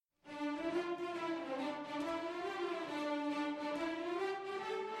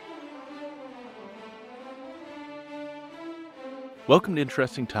Welcome to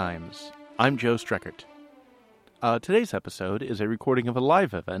Interesting Times. I'm Joe Streckert. Today's episode is a recording of a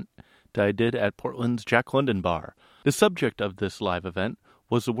live event that I did at Portland's Jack London Bar. The subject of this live event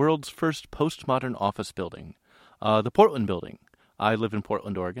was the world's first postmodern office building, the Portland Building. I live in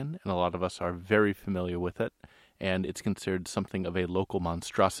Portland, Oregon, and a lot of us are very familiar with it, and it's considered something of a local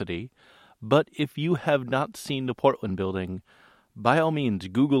monstrosity. But if you have not seen the Portland Building, by all means,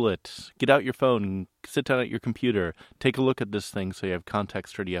 Google it, get out your phone, sit down at your computer, take a look at this thing so you have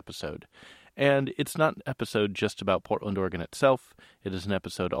context for the episode. And it's not an episode just about Portland, Oregon itself. It is an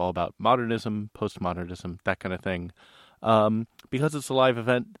episode all about modernism, postmodernism, that kind of thing. Because it's a live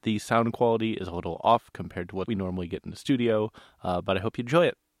event, the sound quality is a little off compared to what we normally get in the studio, but I hope you enjoy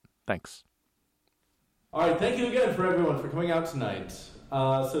it. Thanks. All right, thank you again for everyone for coming out tonight.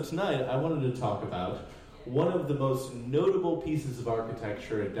 So tonight I wanted to talk about one of the most notable pieces of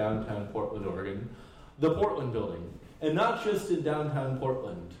architecture in downtown Portland, Oregon, the Portland Building. And not just in downtown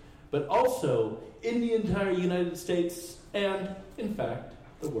Portland, but also in the entire United States and, in fact,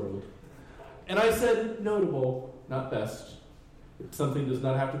 the world. And I said notable, not best. Something does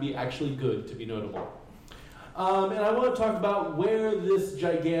not have to be actually good to be notable. And I want to talk about where this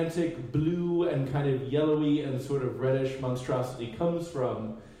gigantic blue and kind of yellowy and sort of reddish monstrosity comes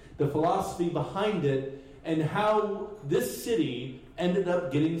from, the philosophy behind it, and how this city ended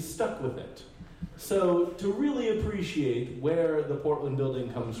up getting stuck with it. So, to really appreciate where the Portland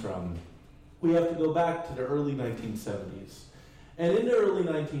Building comes from, we have to go back to the early 1970s. And in the early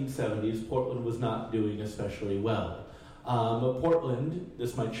 1970s, Portland was not doing especially well. Portland,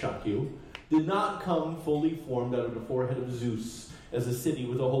 this might shock you, did not come fully formed out of the forehead of Zeus as a city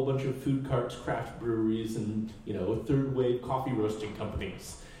with a whole bunch of food carts, craft breweries, and, third-wave coffee roasting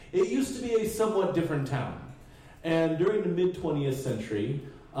companies. It used to be a somewhat different town. And during the mid-20th century,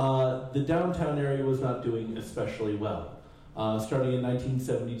 the downtown area was not doing especially well. Starting in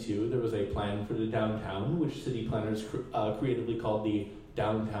 1972, there was a plan for the downtown, which city planners creatively called the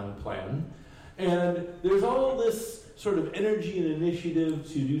Downtown Plan. And there's all this sort of energy and initiative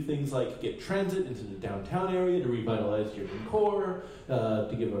to do things like get transit into the downtown area, to revitalize urban core,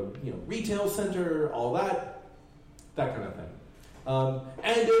 to give a retail center, all that kind of thing.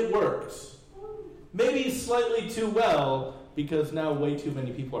 And it worked. Maybe slightly too well, because now way too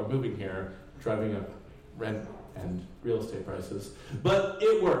many people are moving here, driving up rent and real estate prices. But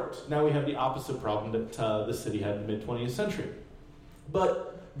it worked. Now we have the opposite problem that the city had in the mid-20th century.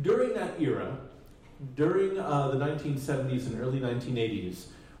 But during that era, during the 1970s and early 1980s,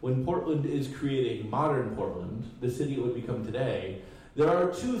 when Portland is creating modern Portland, the city it would become today, there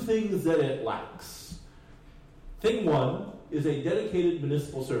are two things that it lacks. Thing one is a dedicated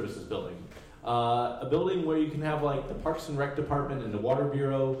municipal services building. A building where you can have like the Parks and Rec Department and the Water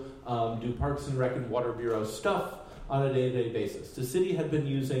Bureau do Parks and Rec and Water Bureau stuff on a day-to-day basis. The city had been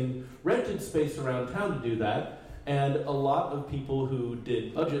using rented space around town to do that, and a lot of people who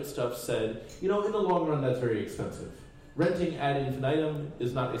did budget stuff said, in the long run that's very expensive. Renting ad infinitum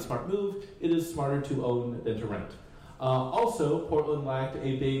is not a smart move. It is smarter to own than to rent. Also, Portland lacked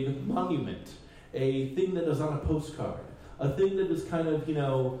a big monument, a thing that is on a postcard. A thing that is kind of,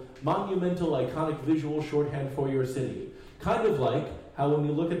 monumental, iconic visual shorthand for your city. Kind of like how when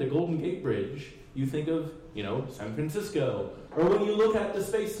you look at the Golden Gate Bridge, you think of, San Francisco. Or when you look at the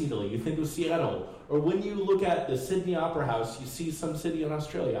Space Needle, you think of Seattle. Or when you look at the Sydney Opera House, you see some city in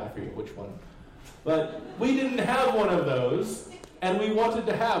Australia. I forget which one. But we didn't have one of those, and we wanted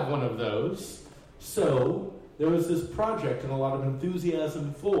to have one of those. So there was this project and a lot of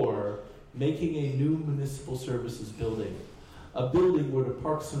enthusiasm for making a new municipal services building. A building where the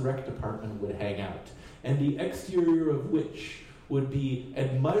Parks and Rec Department would hang out, and the exterior of which would be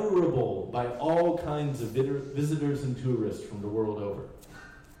admirable by all kinds of visitors and tourists from the world over.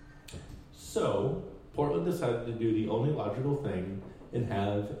 So, Portland decided to do the only logical thing and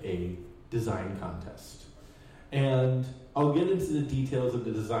have a design contest. And I'll get into the details of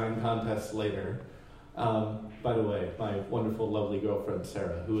the design contest later. By the way, my wonderful, lovely girlfriend,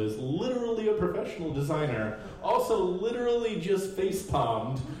 Sarah, who is literally a professional designer, also literally just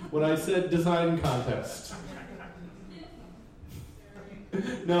face-palmed when I said design contest.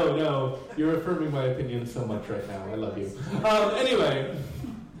 No, you're affirming my opinion so much right now. I love you. Anyway,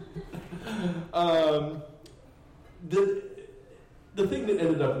 the thing that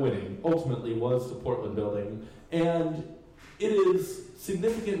ended up winning, ultimately, was the Portland Building, and it is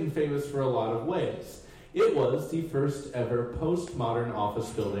significant and famous for a lot of ways. It was the first ever postmodern office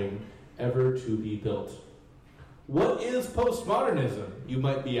building ever to be built. What is postmodernism, you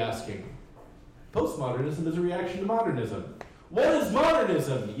might be asking? Postmodernism is a reaction to modernism. What is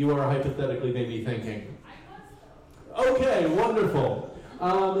modernism, you are hypothetically maybe thinking? Okay, wonderful.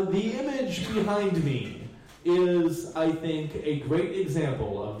 The image behind me is, I think, a great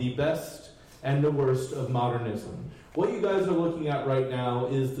example of the best and the worst of modernism. What you guys are looking at right now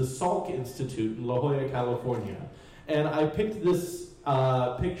is the Salk Institute in La Jolla, California. And I picked this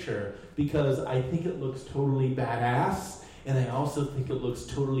picture because I think it looks totally badass, and I also think it looks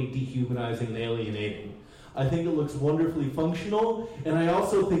totally dehumanizing and alienating. I think it looks wonderfully functional, and I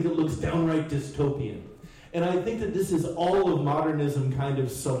also think it looks downright dystopian. And I think that this is all of modernism kind of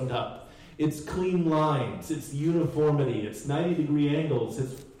summed up. It's clean lines, it's uniformity, it's 90-degree angles, it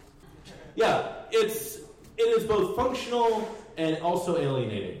is both functional and also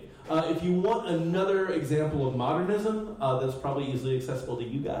alienating. If you want another example of modernism that's probably easily accessible to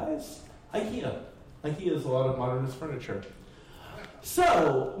you guys, IKEA. IKEA is a lot of modernist furniture.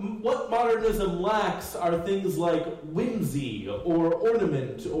 So, what modernism lacks are things like whimsy, or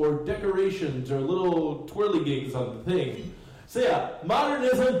ornament, or decorations, or little twirligigs on the thing. So yeah,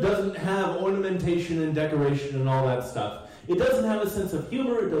 modernism doesn't have ornamentation and decoration and all that stuff. It doesn't have a sense of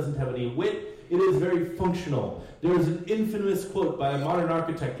humor, it doesn't have any wit, it is very functional. There is an infamous quote by a modern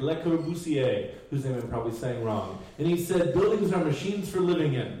architect, Le Corbusier, whose name I'm probably saying wrong, and he said, "Buildings are machines for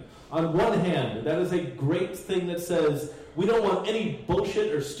living in." On one hand, that is a great thing that says, we don't want any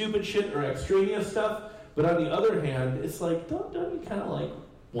bullshit or stupid shit or extraneous stuff, but on the other hand, it's like, don't you kind of like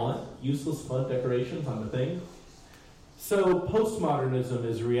want useless fun decorations on the thing? So postmodernism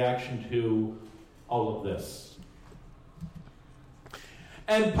is a reaction to all of this.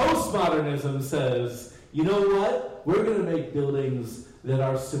 And postmodernism says, you know what? We're going to make buildings that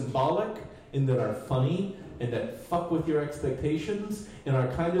are symbolic and that are funny and that fuck with your expectations and are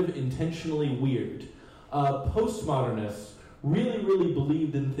kind of intentionally weird. Postmodernists really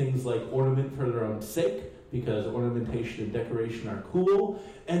believed in things like ornament for their own sake, because ornamentation and decoration are cool,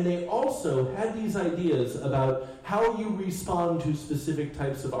 and they also had these ideas about how you respond to specific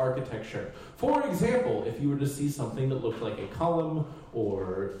types of architecture. For example, if you were to see something that looked like a column,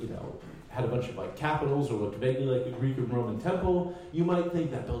 or, had a bunch of like capitals, or looked vaguely like a Greek and Roman temple, you might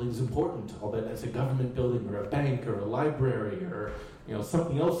think that building's important. I'll bet it's a government building, or a bank, or a library, or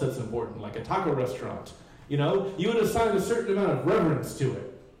something else that's important, like a taco restaurant. You would assign a certain amount of reverence to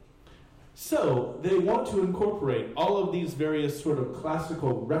it. So they want to incorporate all of these various sort of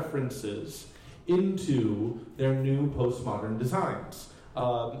classical references into their new postmodern designs.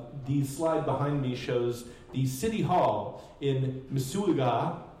 The slide behind me shows the City Hall in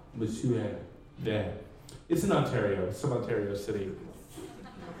Mississauga. It's in Ontario, some Ontario city.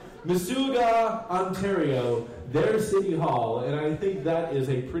 Mississauga, Ontario, their City Hall, and I think that is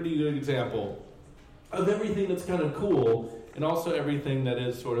a pretty good example of everything that's kind of cool and also everything that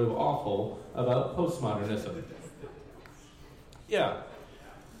is sort of awful about postmodernism. Yeah.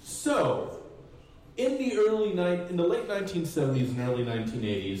 So, in the late 1970s and early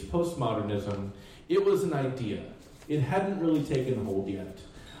 1980s, postmodernism, it was an idea. It hadn't really taken hold yet.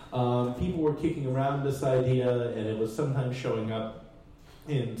 People were kicking around this idea, and it was sometimes showing up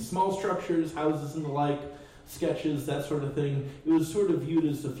in small structures, houses and the like, sketches, that sort of thing. It was sort of viewed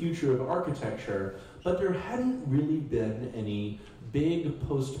as the future of architecture, but there hadn't really been any big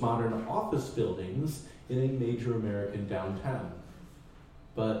postmodern office buildings in a major American downtown.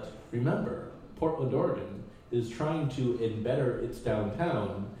 But remember, Portland, Oregon is trying to embetter its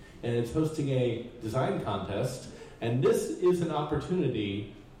downtown, and it's hosting a design contest, and this is an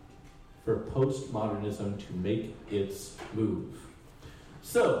opportunity for postmodernism to make its move.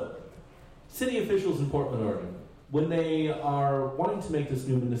 So, city officials in Portland, Oregon, when they are wanting to make this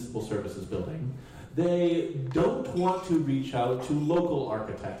new municipal services building, they don't want to reach out to local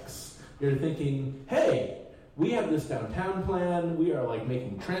architects. They're thinking, hey, we have this downtown plan, we are like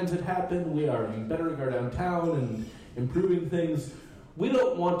making transit happen, we are bettering our downtown and improving things. We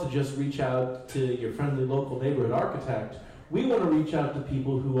don't want to just reach out to your friendly local neighborhood architect. We want to reach out to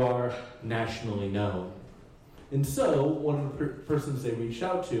people who are nationally known. And so, one of the persons they reached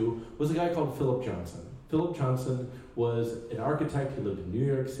out to was a guy called Philip Johnson. Philip Johnson was an architect who lived in New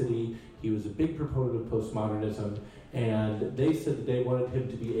York City. He was a big proponent of postmodernism, and they said that they wanted him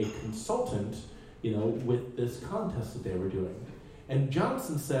to be a consultant, with this contest that they were doing. And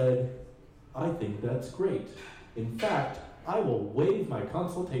Johnson said, I think that's great. In fact, I will waive my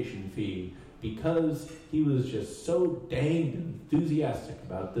consultation fee, because he was just so danged enthusiastic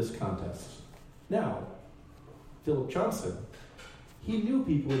about this contest. Now, Philip Johnson, he knew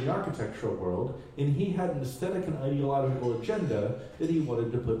people in the architectural world, and he had an aesthetic and ideological agenda that he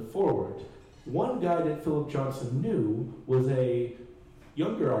wanted to put forward. One guy that Philip Johnson knew was a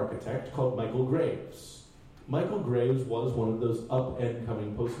younger architect called Michael Graves. Michael Graves was one of those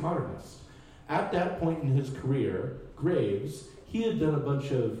up-and-coming postmodernists. At that point in his career, Graves, he had done a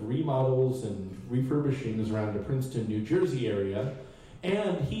bunch of remodels and refurbishings around the Princeton, New Jersey area,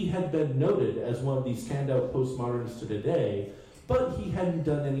 and he had been noted as one of the standout postmoderns to today, but he hadn't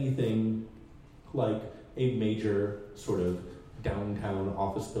done anything like a major sort of downtown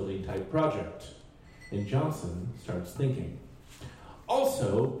office building type project. And Johnson starts thinking.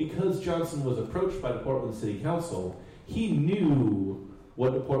 Also, because Johnson was approached by the Portland City Council, he knew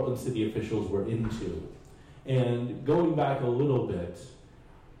what the Portland City officials were into. And going back a little bit,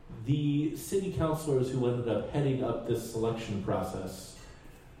 the city councilors who ended up heading up this selection process,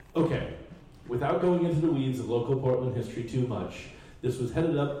 okay, without going into the weeds of local Portland history too much, this was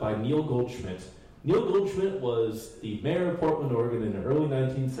headed up by Neil Goldschmidt. Neil Goldschmidt was the mayor of Portland, Oregon in the early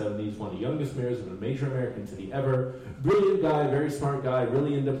 1970s, one of the youngest mayors of a major American city ever. Brilliant guy, very smart guy,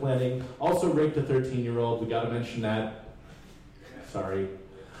 really into planning. Also raped a 13-year-old, we gotta mention that. Sorry.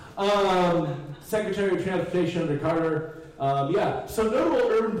 Secretary of Transportation under Carter. So notable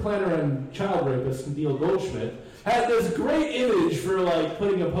urban planner and child rapist Neil Goldschmidt had this great image for like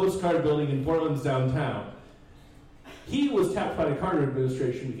putting a postcard building in Portland's downtown. He was tapped by the Carter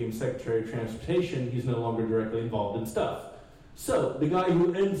administration, became Secretary of Transportation. He's no longer directly involved in stuff. So the guy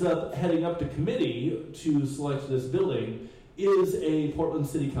who ends up heading up the committee to select this building is a Portland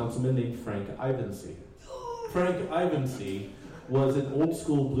City Councilman named Frank Ivensee. Frank Ivensee was an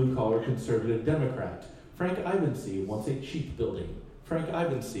old-school blue-collar conservative Democrat. Frank Ivensee wants a cheap building. Frank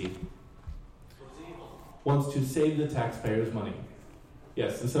Ivensee wants to save the taxpayers' money.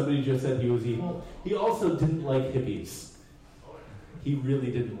 Yes, and somebody just said he was evil. He also didn't like hippies. He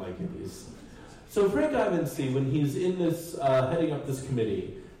really didn't like hippies. So Frank Ivensee, when he's in this, heading up this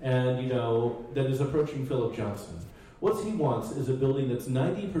committee, and, that is approaching Philip Johnson, what he wants is a building that's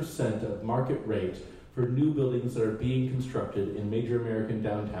 90% of market rate for new buildings that are being constructed in major American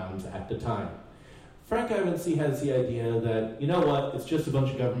downtowns at the time. Frank Ivensee has the idea that, it's just a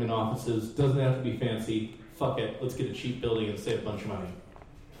bunch of government offices, doesn't have to be fancy, fuck it, let's get a cheap building and save a bunch of money.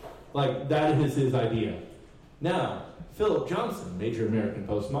 Like, that is his idea. Now, Philip Johnson, major American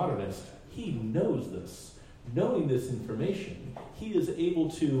postmodernist, he knows this. Knowing this information, he is able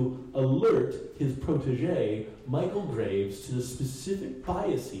to alert his protege, Michael Graves, to the specific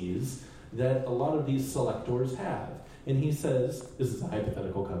biases that a lot of these selectors have. And he says, this is a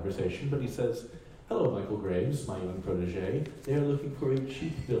hypothetical conversation, but he says, hello, Michael Graves, my young protege. They are looking for a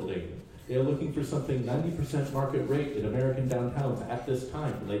cheap building. They are looking for something 90% market rate in American downtowns at this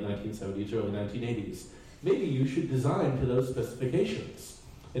time, late 1970s, early 1980s. Maybe you should design to those specifications.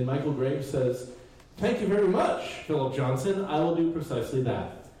 And Michael Graves says, thank you very much, Philip Johnson. I will do precisely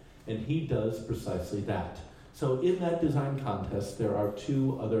that. And he does precisely that. So in that design contest, there are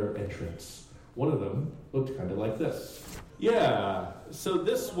two other entrants. One of them looked kind of like this. Yeah, so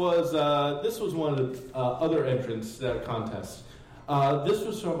this was one of the other entrants to that contest. This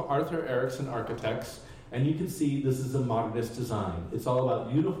was from Arthur Erickson Architects, and you can see this is a modernist design. It's all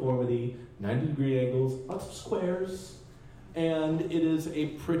about uniformity, 90-degree angles, lots of squares, and it is a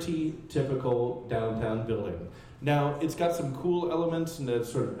pretty typical downtown building. Now, it's got some cool elements, and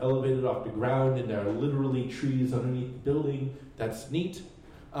it's sort of elevated off the ground, and there are literally trees underneath the building. That's neat.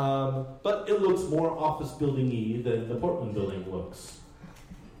 But it looks more office building-y than the Portland building looks.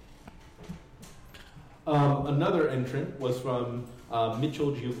 Another entrant was from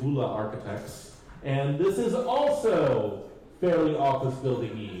Mitchell Giavula Architects, and this is also fairly office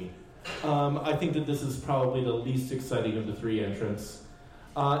building-y. I think that this is probably the least exciting of the three entrants.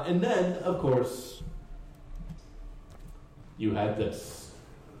 And then, of course, you had this.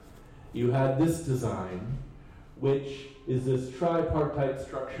 You had this design, which is this tripartite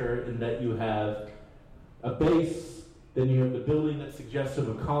structure in that you have a base, then you have the building that's suggestive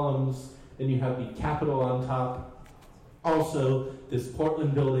of columns, then you have the Capitol on top. Also, this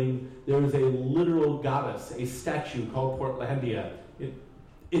Portland building, there is a literal goddess, a statue called Portlandia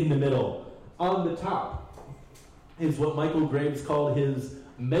in the middle. On the top is what Michael Graves called his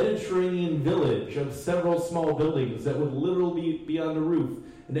Mediterranean village of several small buildings that would literally be on the roof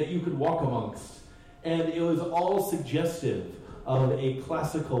and that you could walk amongst. And it was all suggestive of a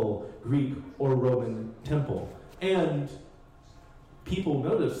classical Greek or Roman temple. And people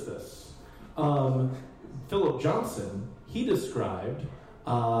noticed this. Philip Johnson, he described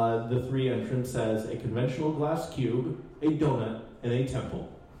the three entrants as a conventional glass cube, a donut, and a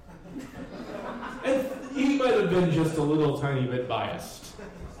temple. And he might have been just a little tiny bit biased.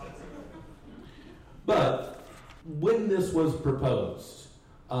 But when this was proposed,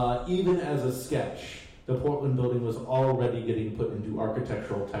 even as a sketch, the Portland building was already getting put into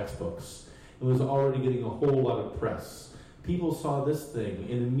architectural textbooks. It was already getting a whole lot of press. people saw this thing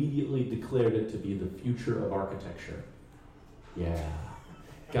and immediately declared it to be the future of architecture. Yeah.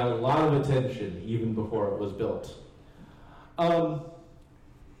 Got a lot of attention even before it was built.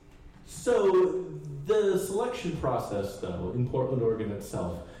 So the selection process, though, in Portland, Oregon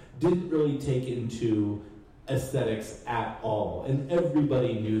itself, didn't really take into aesthetics at all, and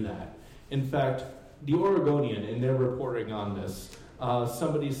everybody knew that. In fact, the Oregonian, in their reporting on this,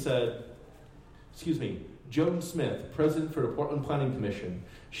 somebody said, Joan Smith, president for the Portland Planning Commission,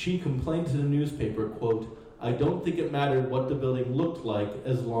 she complained to the newspaper, quote, "I don't think it mattered what the building looked like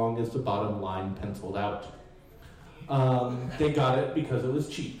as long as the bottom line penciled out." They got it because it was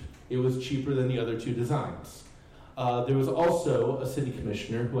cheap. It was cheaper than the other two designs. There was also a city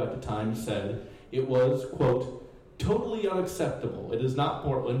commissioner who at the time said it was, quote, "totally unacceptable. It is not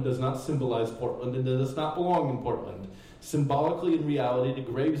Portland, does not symbolize Portland, and does not belong in Portland. Symbolically, in reality, the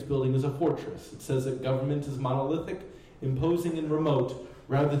Graves building is a fortress. It says that government is monolithic, imposing and remote,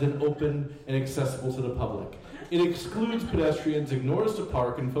 rather than open and accessible to the public. It excludes pedestrians, ignores the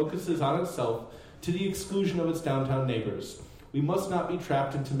park, and focuses on itself to the exclusion of its downtown neighbors. We must not be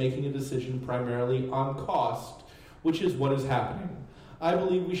trapped into making a decision primarily on cost, which is what is happening. I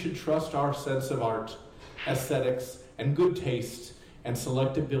believe we should trust our sense of art, aesthetics, and good taste, and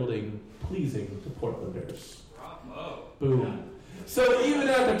select a building pleasing to Portlanders." Bravo. Boom. So even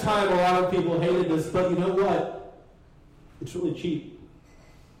at the time, a lot of people hated this, but you know what? It's really cheap.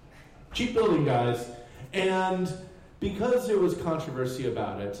 Cheap building, guys. And because there was controversy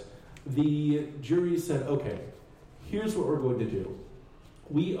about it, the jury said, okay, here's what we're going to do.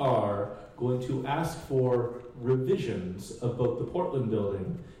 We are going to ask for revisions of both the Portland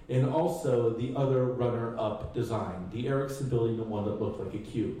building and also the other runner-up design, the Erickson building, the one that looked like a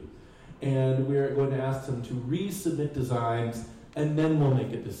cube. And we're going to ask them to resubmit designs, and then we'll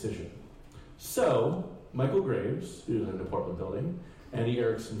make a decision. So, Michael Graves, who designed the Portland building, and the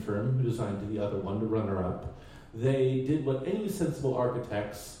Erickson firm, who designed the other one, the runner-up, they did what any sensible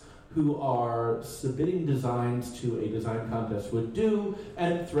architects who are submitting designs to a design contest would do,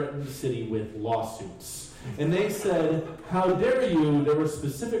 and threaten the city with lawsuits. And they said, how dare you, there were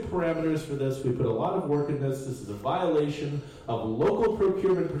specific parameters for this, we put a lot of work in this is a violation of local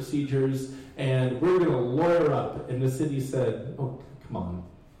procurement procedures, and we're going to lawyer up. And the city said, oh, come on.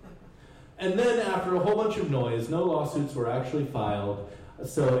 And then after a whole bunch of noise, no lawsuits were actually filed,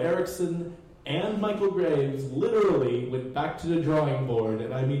 so Erickson and Michael Graves literally went back to the drawing board,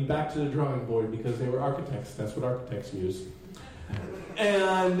 and I mean back to the drawing board because they were architects. That's what architects use.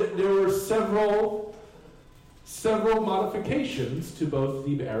 And there were several modifications to both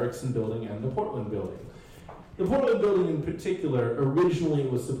the Erickson building and the Portland building. The Portland building in particular, originally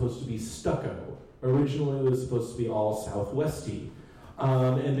it was supposed to be stucco. Originally it was supposed to be all southwesty.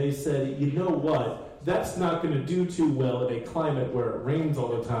 And they said, you know what, that's not going to do too well in a climate where it rains all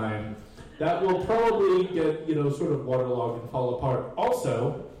the time. That will probably get, sort of waterlogged and fall apart.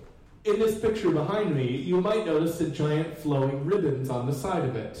 Also, in this picture behind me, you might notice the giant flowing ribbons on the side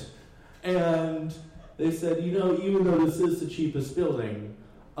of it. And they said, even though this is the cheapest building,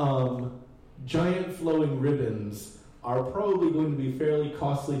 giant flowing ribbons are probably going to be fairly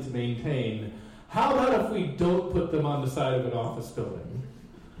costly to maintain. How about if we don't put them on the side of an office building?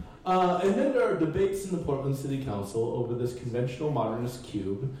 And then there are debates in the Portland City Council over this conventional modernist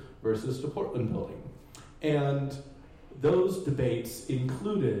cube versus the Portland building. And those debates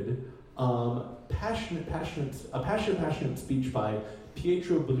included a passionate speech by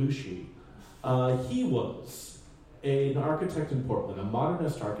Pietro Bellusci. He was an architect in Portland, a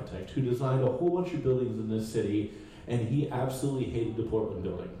modernist architect who designed a whole bunch of buildings in this city, and he absolutely hated the Portland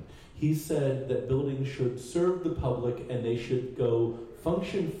building. He said that buildings should serve the public and they should go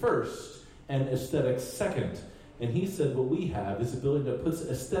function first and aesthetics second. And he said what we have is a building that puts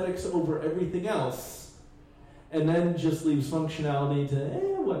aesthetics over everything else and then just leaves functionality to,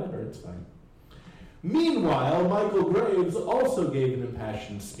 whatever, it's fine. Meanwhile, Michael Graves also gave an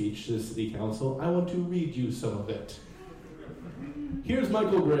impassioned speech to the city council. I want to read you some of it. Here's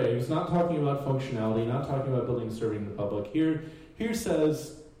Michael Graves, not talking about functionality, not talking about buildings serving the public. Here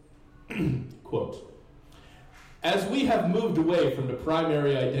says, quote, "As we have moved away from the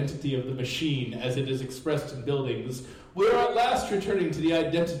primary identity of the machine as it is expressed in buildings, we are at last returning to the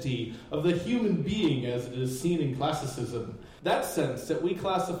identity of the human being as it is seen in classicism. That sense that we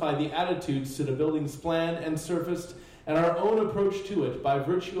classify the attitudes to the building's plan and surfaced and our own approach to it by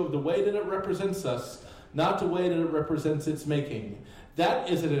virtue of the way that it represents us, not the way that it represents its making. That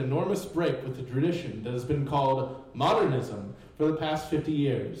is an enormous break with the tradition that has been called modernism for the past 50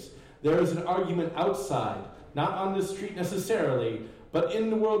 years. There is an argument outside, not on the street necessarily, But in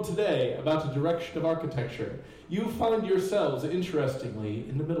the world today, about the direction of architecture, you find yourselves, interestingly,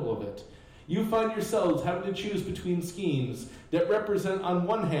 in the middle of it. You find yourselves having to choose between schemes that represent, on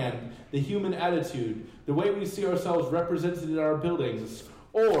one hand, the human attitude, the way we see ourselves represented in our buildings,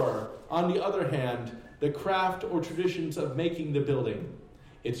 or, on the other hand, the craft or traditions of making the building.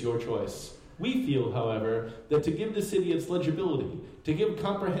 It's your choice. We feel, however, that to give the city its legibility, to give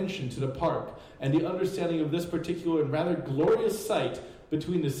comprehension to the park, and the understanding of this particular and rather glorious site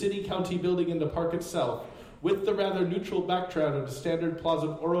between the city-county building and the park itself, with the rather neutral background of the standard Plaza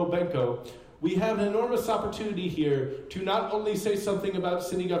Oro Benko, we have an enormous opportunity here to not only say something about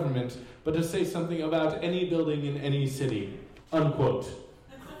city government, but to say something about any building in any city. Unquote.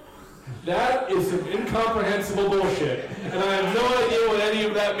 That is some incomprehensible bullshit, and I have no idea what any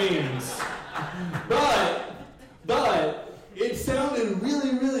of that means. But it sounded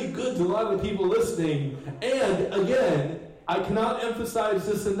really, really good to a lot of the people listening, and again, I cannot emphasize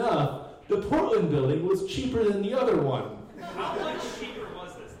this enough, the Portland building was cheaper than the other one. How much cheaper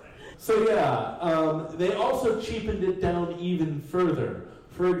was this thing? So yeah, they also cheapened it down even further.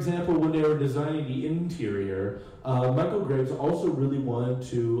 For example, when they were designing the interior, Michael Graves also really wanted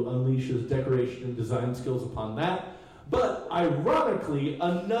to unleash his decoration and design skills upon that. But ironically,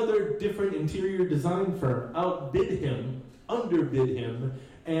 another different interior design firm underbid him,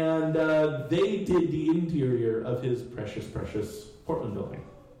 and they did the interior of his precious, precious Portland building.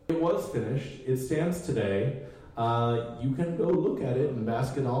 It was finished. It stands today. You can go look at it and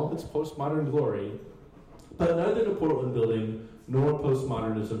bask in all of its postmodern glory. But neither the Portland building nor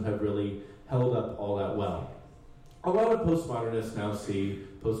postmodernism have really held up all that well. A lot of postmodernists now see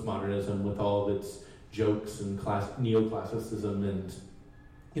postmodernism with all of its jokes and neoclassicism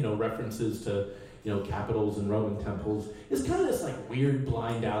and references to capitals and Roman temples. It's kind of this like weird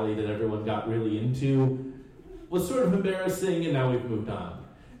blind alley that everyone got really into. Was sort of embarrassing, and now we've moved on.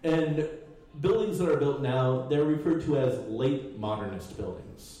 And buildings that are built now, they're referred to as late modernist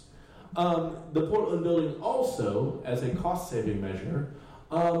buildings. The Portland building also, as a cost-saving measure,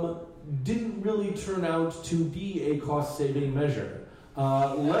 didn't really turn out to be a cost-saving measure.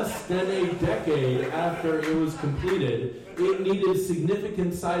 Less than a decade after it was completed, it needed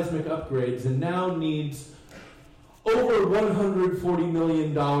significant seismic upgrades and now needs over $140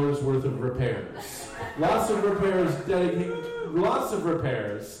 million worth of repairs. Lots of repairs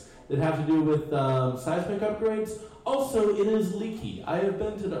that have to do with seismic upgrades. Also, it is leaky. I have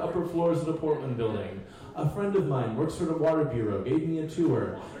been to the upper floors of the Portland building. A friend of mine works for the Water Bureau, gave me a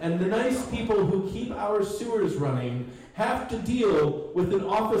tour, and the nice people who keep our sewers running have to deal with an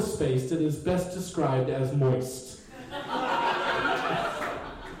office space that is best described as moist.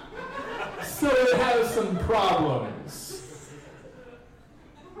 So it has some problems.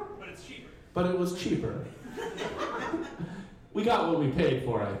 But it's cheaper. But it was cheaper. We got what we paid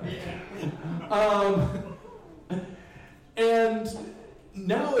for, I think. And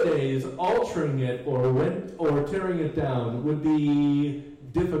nowadays, altering it or tearing it down would be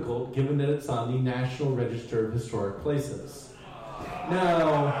difficult, given that it's on the National Register of Historic Places.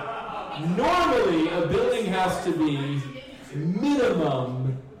 Now, normally a building has to be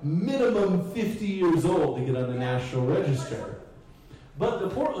minimum 50 years old to get on the National Register. But the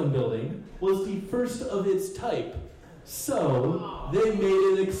Portland building was the first of its type, so they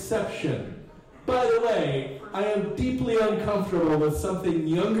made an exception. By the way, I am deeply uncomfortable with something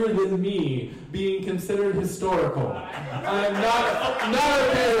younger than me being considered historical. I am not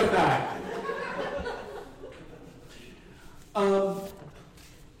okay with that.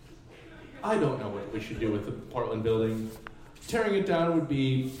 I don't know what we should do with the Portland building. Tearing it down would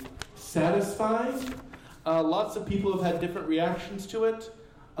be satisfying. Lots of people have had different reactions to it.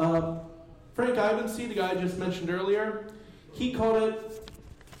 Frank Ivensey, the guy I just mentioned earlier, he called it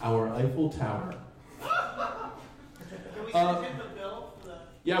our Eiffel Tower. Can we send him a bill for the...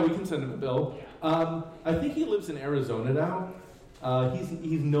 Yeah, we can send him a bill. I think he lives in Arizona now.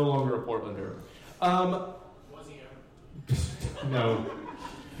 He's no longer a Portlander. Was he ever? No.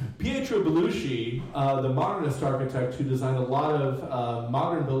 Pietro Bellusci, the modernist architect who designed a lot of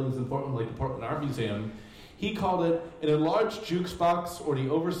modern buildings in Portland, like the Portland Art Museum, he called it an enlarged jukebox or the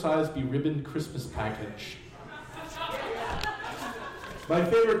oversized beribboned Christmas package. My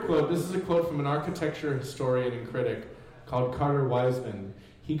favorite quote, this is a quote from an architecture historian and critic called Carter Wiseman.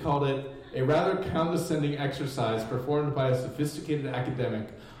 He called it a rather condescending exercise performed by a sophisticated academic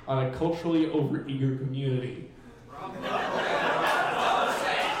on a culturally overeager community.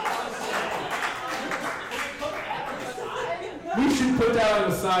 We should put that on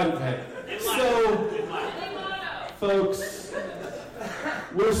the side of it. So, folks,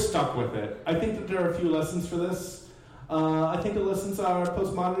 we're stuck with it. I think that there are a few lessons for this. I think the lessons are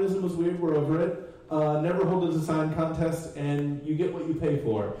postmodernism was weird, we're over it. Never hold a design contest, and you get what you pay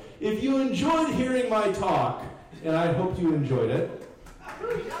for. If you enjoyed hearing my talk, and I hope you enjoyed it,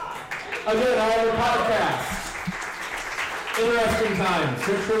 again, I have a podcast. Interesting Times.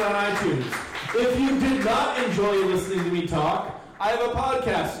 Search for it on iTunes. If you did not enjoy listening to me talk, I have a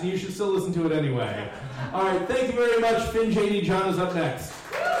podcast, and you should still listen to it anyway. All right, thank you very much. Finn J.D. John is up next.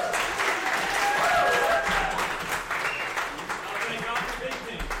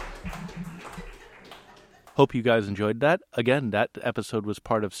 Hope you guys enjoyed that. Again, that episode was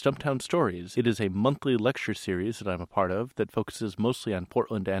part of Stumptown Stories. It is a monthly lecture series that I'm a part of that focuses mostly on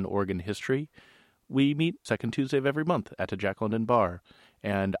Portland and Oregon history. We meet second Tuesday of every month at a Jack London bar,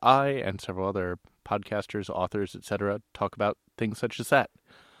 and I and several other podcasters, authors, etc. talk about things such as that.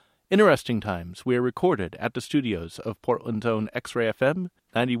 Interesting Times. We are recorded at the studios of Portland's own X-Ray FM,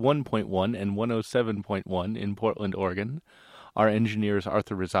 91.1 and 107.1 in Portland, Oregon. Our engineer is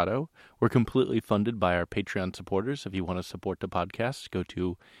Arthur Rosado. We're completely funded by our Patreon supporters. If you want to support the podcast, go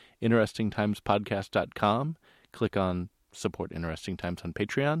to interestingtimespodcast.com. Click on Support Interesting Times on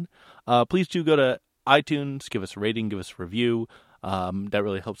Patreon. Please do go to iTunes, give us a rating, give us a review. That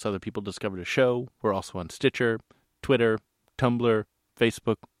really helps other people discover the show. We're also on Stitcher, Twitter, Tumblr,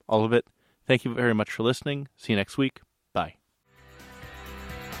 Facebook, all of it. Thank you very much for listening. See you next week.